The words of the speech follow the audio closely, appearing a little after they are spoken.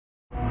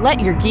Let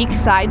your geek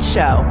side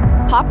show.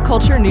 Pop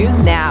culture news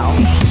now.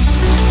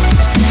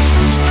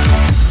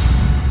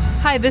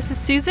 Hi, this is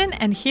Susan,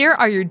 and here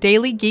are your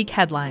daily geek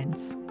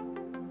headlines.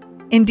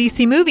 In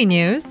DC movie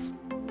news,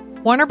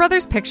 Warner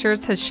Bros.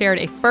 Pictures has shared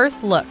a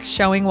first look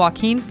showing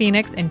Joaquin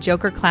Phoenix in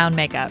Joker clown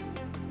makeup.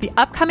 The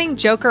upcoming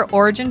Joker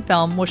origin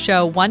film will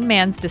show one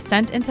man's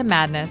descent into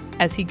madness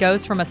as he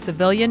goes from a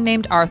civilian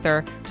named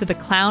Arthur to the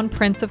clown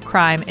prince of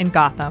crime in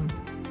Gotham.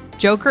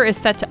 Joker is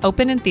set to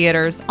open in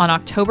theaters on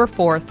October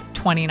 4th,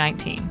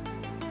 2019.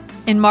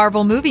 In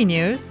Marvel movie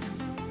news,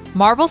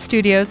 Marvel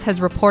Studios has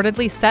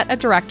reportedly set a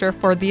director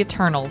for The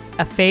Eternals,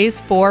 a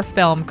Phase 4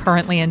 film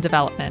currently in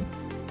development.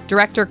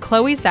 Director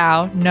Chloe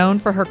Zhao, known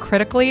for her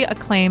critically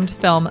acclaimed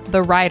film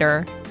The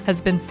Rider,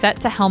 has been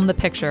set to helm the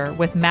picture,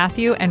 with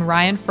Matthew and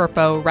Ryan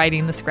Firpo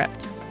writing the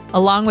script.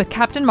 Along with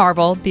Captain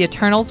Marvel, The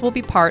Eternals will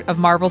be part of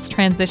Marvel's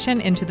transition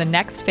into the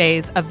next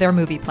phase of their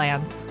movie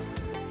plans.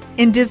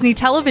 In Disney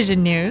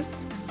television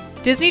news,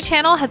 Disney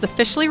Channel has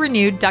officially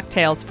renewed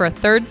DuckTales for a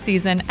third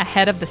season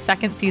ahead of the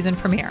second season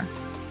premiere.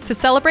 To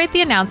celebrate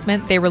the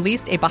announcement, they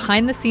released a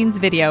behind-the-scenes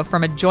video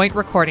from a joint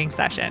recording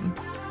session.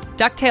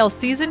 DuckTales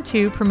Season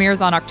 2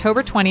 premieres on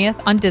October 20th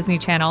on Disney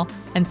Channel,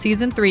 and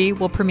Season 3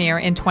 will premiere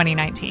in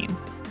 2019.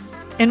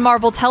 In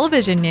Marvel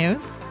television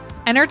news,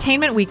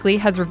 Entertainment Weekly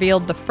has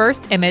revealed the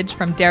first image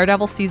from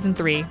Daredevil Season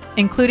 3,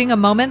 including a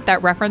moment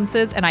that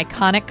references an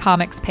iconic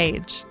comics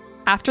page.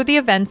 After the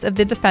events of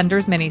the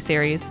Defenders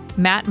miniseries,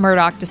 Matt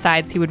Murdock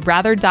decides he would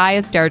rather die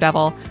as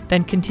Daredevil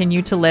than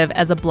continue to live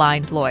as a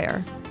blind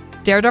lawyer.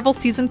 Daredevil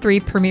Season 3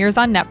 premieres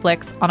on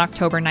Netflix on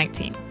October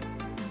 19.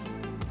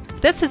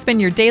 This has been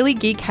your Daily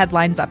Geek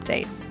Headlines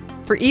Update.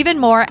 For even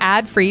more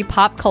ad-free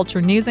pop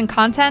culture news and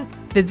content,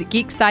 visit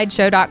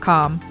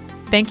geeksideshow.com.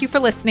 Thank you for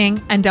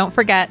listening, and don't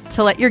forget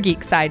to let your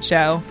geek side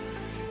show.